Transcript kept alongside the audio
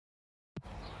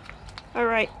All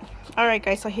right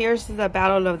guys, so here's the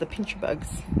battle of the pincher bugs.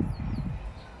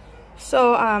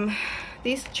 So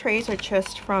these trays are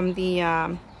just from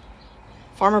the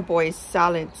Farmer Boys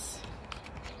salads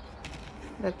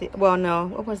that well, no,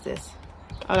 what was this?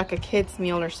 Oh, like a kid's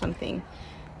meal or something.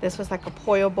 This was like a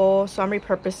pollo bowl, so I'm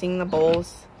repurposing the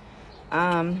bowls.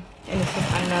 And this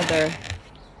is another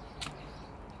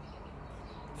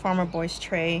Farmer Boys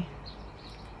tray.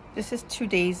 This is 2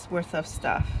 days worth of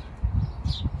stuff.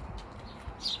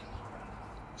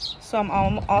 So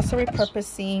I'm also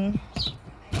repurposing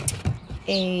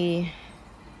a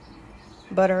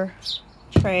butter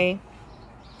tray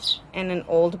and an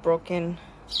old broken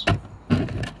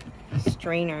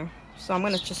strainer. So I'm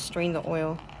gonna just strain the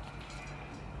oil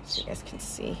so you guys can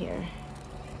see here.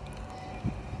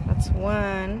 That's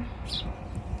one.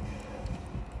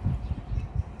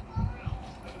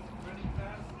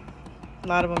 A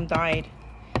lot of them died.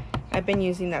 I've been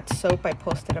using that soap I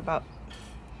posted about,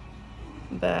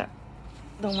 but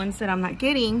the ones that I'm not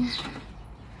getting,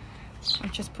 I'm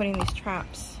just putting these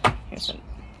traps. Here's a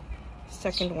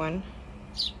second one.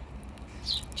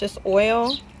 Just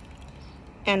oil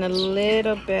and a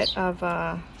little bit of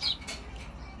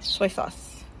soy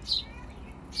sauce.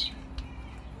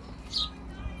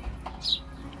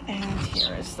 And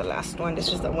here is the last one.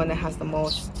 This is the one that has the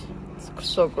most. It's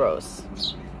so gross.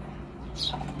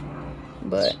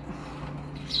 But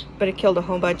it killed a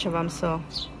whole bunch of them, so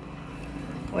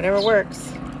whatever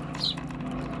works.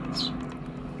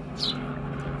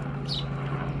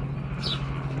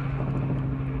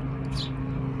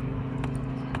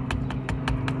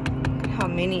 Look at how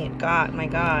many it got, my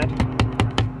God.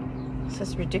 This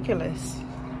is ridiculous.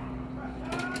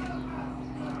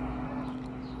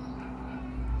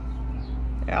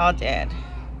 They're all dead.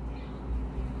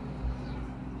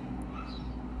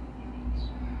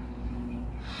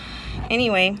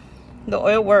 Anyway, the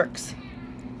oil works.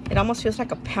 It almost feels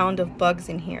like a pound of bugs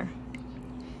in here.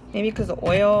 Maybe because the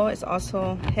oil is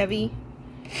also heavy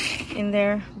in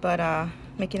there, but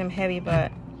making them heavy,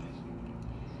 but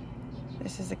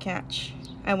this is the catch.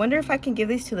 I wonder if I can give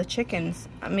these to the chickens.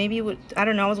 Maybe it would, I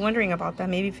don't know, I was wondering about that.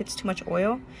 Maybe if it's too much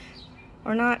oil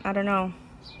or not, I don't know.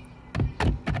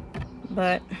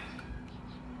 But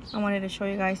I wanted to show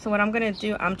you guys. So what I'm gonna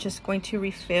do, I'm just going to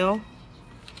refill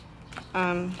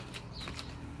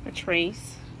the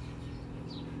trays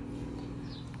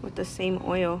with the same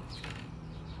oil,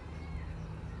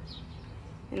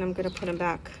 and I'm gonna put them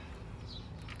back.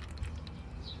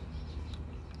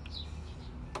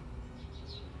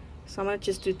 So I'm gonna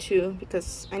just do 2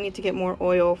 because I need to get more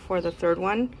oil for the third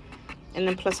one, and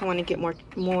then plus I want to get more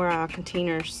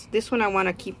containers. This one I want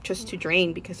to keep just to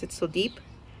drain because it's so deep,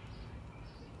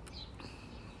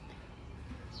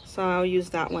 so I'll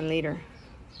use that one later.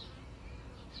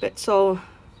 But so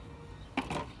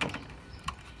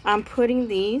I'm putting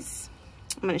these,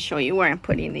 I'm going to show you where I'm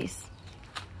putting these,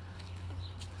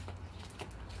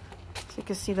 so you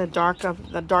can see the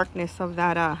darkness of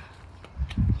that.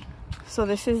 So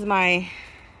this is my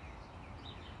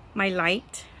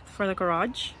light for the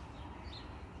garage,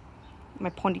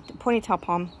 my ponytail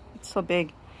palm. It's so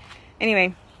big.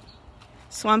 Anyway,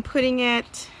 so I'm putting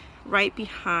it right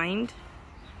behind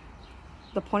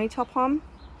the ponytail palm,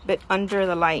 but under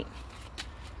the light.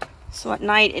 So at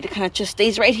night, it kind of just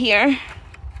stays right here.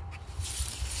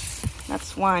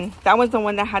 That's one. That was the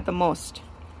one that had the most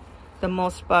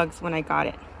bugs when I got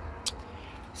it.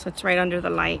 So it's right under the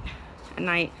light at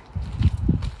night.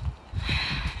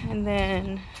 And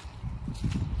then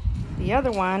the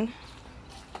other one,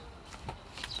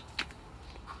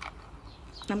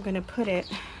 I'm gonna put it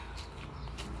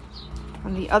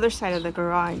on the other side of the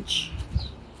garage,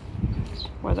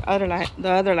 where the other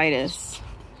light is.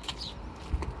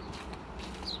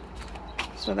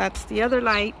 So that's the other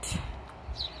light.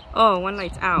 Oh, one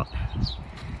light's out,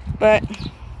 but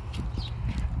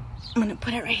I'm gonna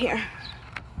put it right here.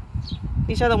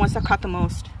 These are the ones that caught the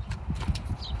most.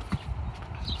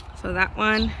 So that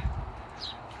one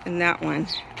and that one.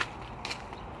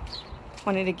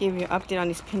 Wanted to give you an update on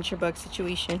this pincher bug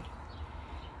situation.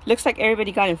 Looks like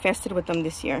everybody got infested with them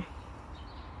this year.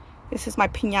 This is my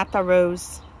piñata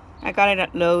rose. I got it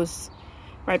at Lowe's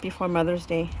right before Mother's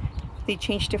Day. They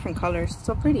changed different colors.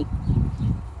 So pretty.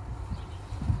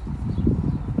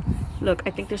 Look, I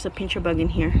think there's a pincher bug in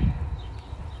here.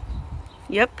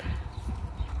 Yep.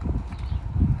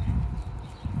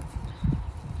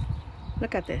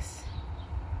 Look at this.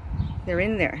 They're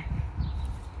in there.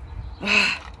 What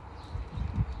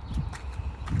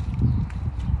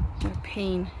a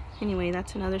pain. Anyway,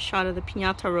 that's another shot of the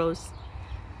piñata rose.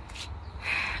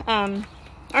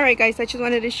 Alright guys, I just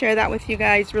wanted to share that with you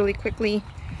guys really quickly.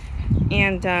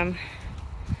 And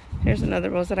Here's another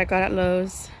rose that I got at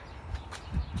Lowe's.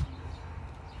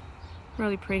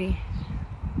 Really pretty.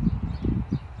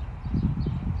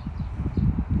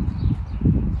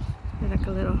 There's like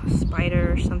a little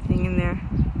spider or something in there.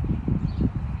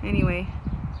 Anyway.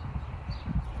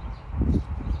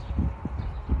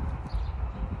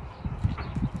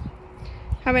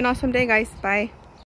 Have an awesome day, guys. Bye.